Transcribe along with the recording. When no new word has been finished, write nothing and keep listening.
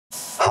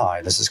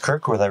Hi, this is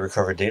Kirk with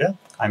iRecover Data.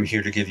 I'm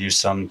here to give you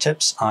some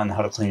tips on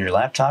how to clean your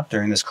laptop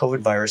during this COVID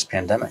virus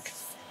pandemic.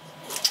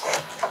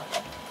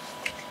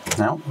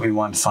 Now, we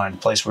want to find a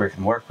place where it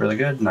can work really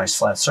good, nice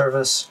flat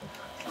surface,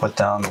 put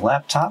down the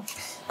laptop,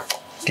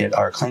 get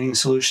our cleaning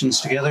solutions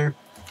together.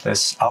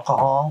 This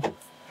alcohol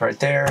right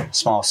there,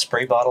 small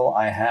spray bottle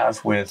I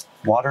have with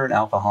water and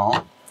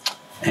alcohol,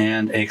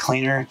 and a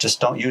cleaner. Just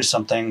don't use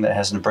something that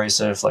has an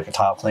abrasive like a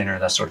tile cleaner,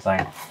 that sort of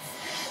thing.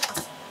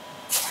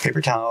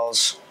 Paper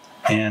towels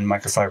and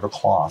microfiber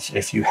cloth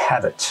if you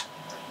have it.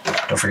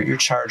 Don't forget your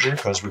charger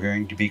because we're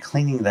going to be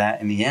cleaning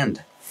that in the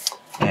end.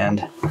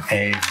 And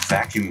a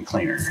vacuum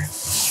cleaner.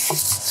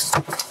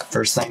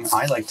 First thing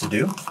I like to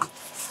do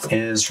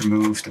is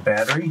remove the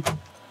battery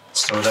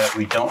so that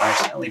we don't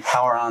accidentally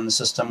power on the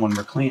system when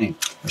we're cleaning.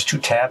 There's two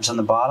tabs on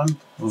the bottom.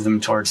 Move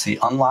them towards the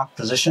unlock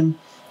position.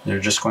 You're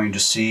just going to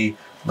see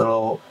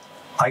little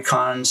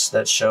icons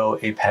that show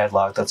a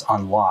padlock that's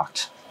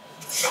unlocked.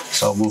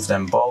 So move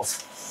them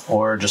both,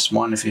 or just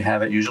one if you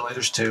have it. Usually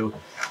there's two.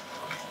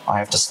 I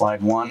have to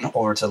slide one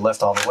over to the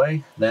left all the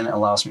way, then it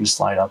allows me to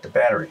slide out the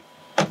battery.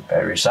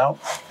 Battery's out,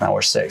 now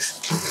we're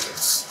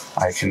safe.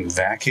 I can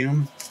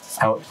vacuum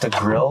out the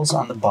grills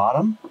on the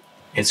bottom.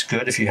 It's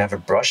good if you have a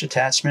brush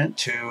attachment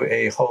to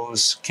a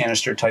hose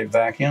canister type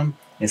vacuum.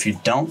 If you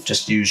don't,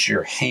 just use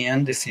your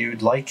hand if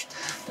you'd like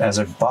as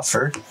a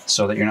buffer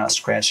so that you're not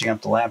scratching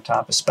up the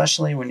laptop,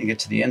 especially when you get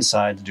to the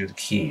inside to do the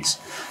keys.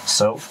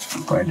 So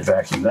I'm going to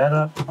vacuum that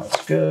up.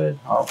 That's good,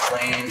 all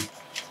clean.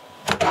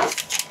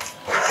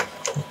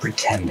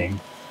 Pretending.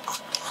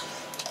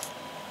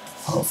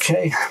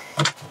 Okay.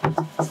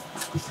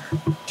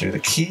 Do the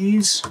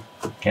keys.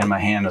 Again, my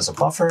hand is a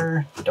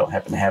buffer. Don't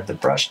happen to have the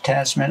brush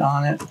attachment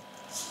on it.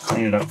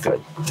 Clean it up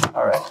good.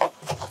 All right.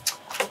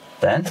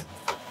 Then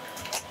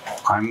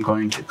I'm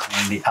going to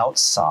clean the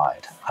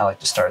outside. I like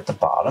to start at the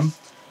bottom.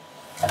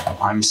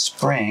 I'm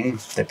spraying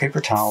the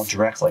paper towel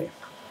directly.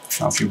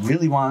 Now, if you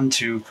really wanted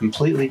to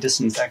completely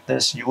disinfect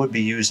this, you would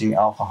be using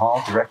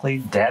alcohol directly,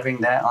 dabbing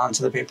that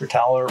onto the paper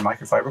towel or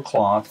microfiber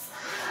cloth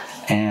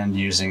and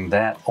using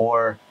that.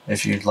 Or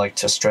if you'd like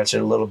to stretch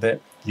it a little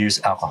bit,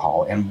 use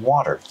alcohol and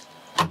water.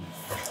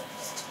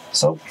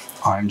 So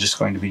I'm just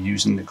going to be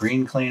using the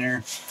green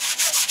cleaner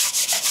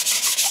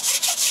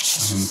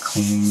and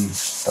clean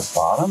the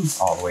bottom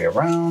all the way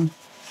around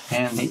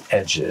and the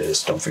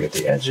edges. Don't forget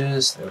the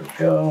edges. There we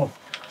go.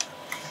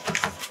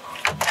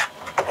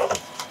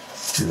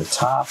 To the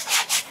top.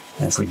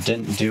 And if we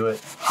didn't do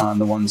it on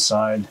the one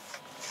side,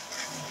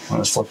 when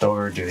it's flipped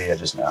over, do the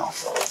edges now.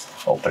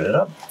 Open it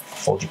up.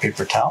 Fold your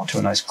paper towel to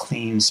a nice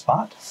clean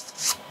spot.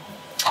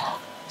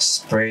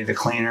 Spray the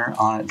cleaner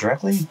on it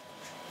directly.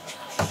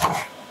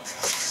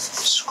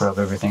 Scrub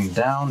everything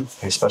down.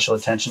 Pay special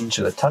attention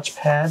to the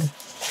touchpad,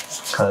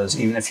 because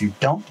even if you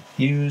don't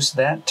use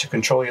that to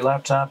control your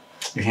laptop,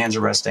 your hands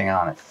are resting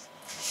on it.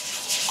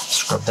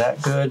 Scrub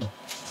that good.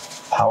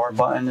 Power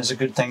button is a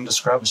good thing to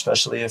scrub,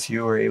 especially if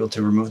you were able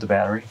to remove the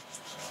battery.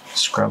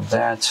 Scrub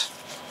that.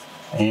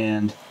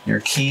 And your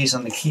keys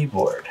on the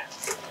keyboard.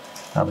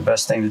 Now the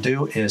best thing to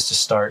do is to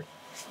start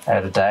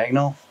at a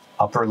diagonal,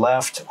 upper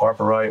left or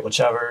upper right,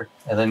 whichever,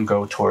 and then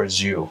go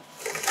towards you.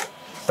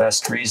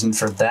 Best reason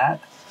for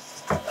that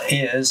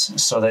is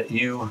so that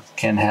you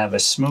can have a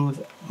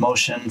smooth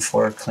motion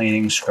for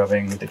cleaning,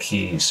 scrubbing the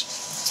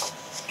keys.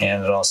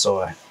 And it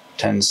also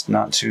tends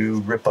not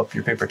to rip up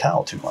your paper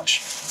towel too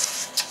much.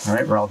 All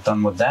right, we're all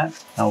done with that.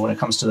 Now when it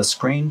comes to the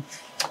screen,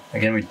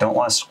 again, we don't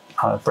want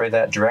to spray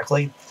that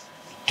directly.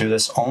 Do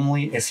this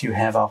only if you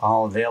have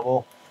alcohol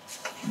available.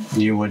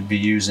 You would be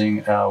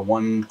using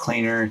one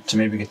cleaner to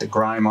maybe get the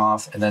grime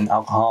off, and then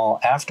alcohol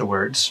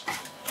afterwards.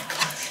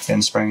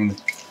 Then spraying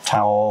the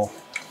towel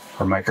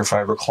or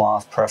microfiber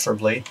cloth,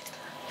 preferably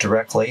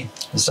directly.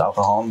 This is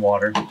alcohol and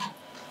water,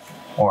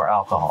 or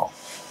alcohol.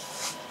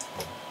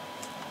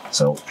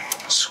 So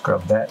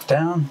scrub that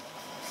down.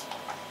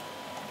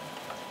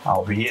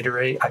 I'll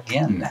reiterate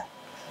again,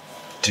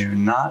 do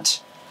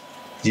not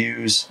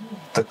use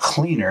the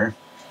cleaner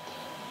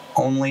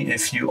only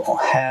if you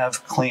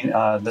have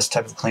this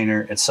type of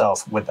cleaner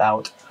itself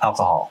without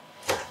alcohol.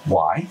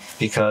 Why?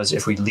 Because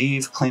if we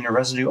leave cleaner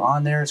residue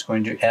on there, it's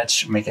going to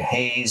etch, make a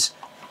haze,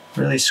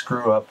 really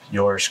screw up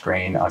your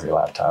screen of your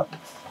laptop.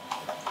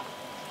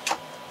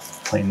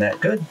 Clean that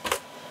good.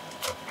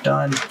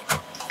 Done.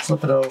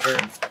 Flip it over.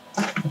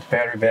 Put the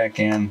battery back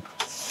in.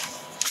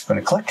 It's going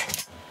to click.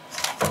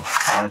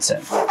 And it's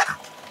in.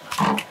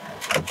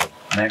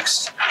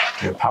 Next,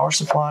 do a power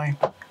supply.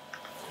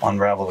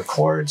 Unravel the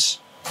cords.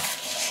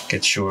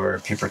 Get your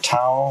paper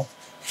towel,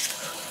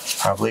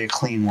 probably a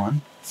clean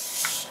one.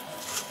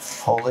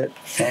 Hold it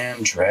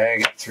and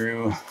drag it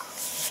through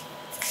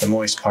the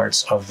moist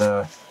parts of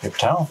the paper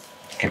towel.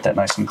 Get that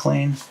nice and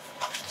clean.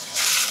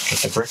 Get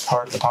the brick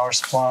part of the power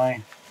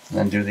supply, and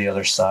then do the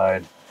other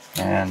side.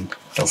 And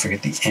don't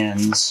forget the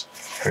ends.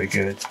 Very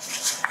good.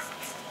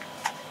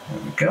 There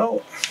we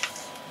go.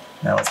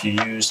 Now if you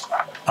used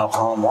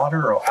alcohol and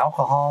water or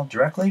alcohol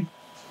directly,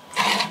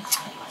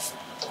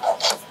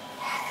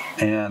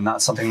 and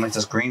not something like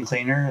this green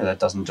cleaner that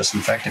doesn't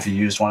disinfect. If you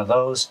used one of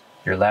those,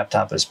 your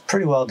laptop is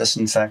pretty well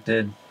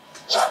disinfected.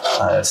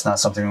 It's not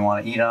something we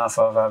want to eat off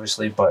of,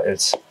 obviously, but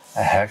it's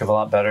a heck of a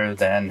lot better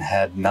than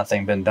had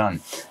nothing been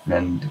done.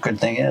 And the good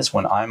thing is,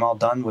 when I'm all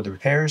done with the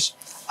repairs,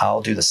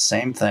 I'll do the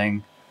same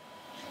thing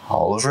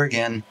all over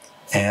again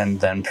and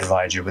then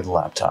provide you with a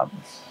laptop.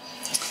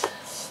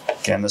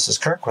 Again, this is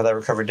Kirk with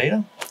iRecover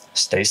Data.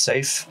 Stay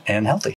safe and healthy.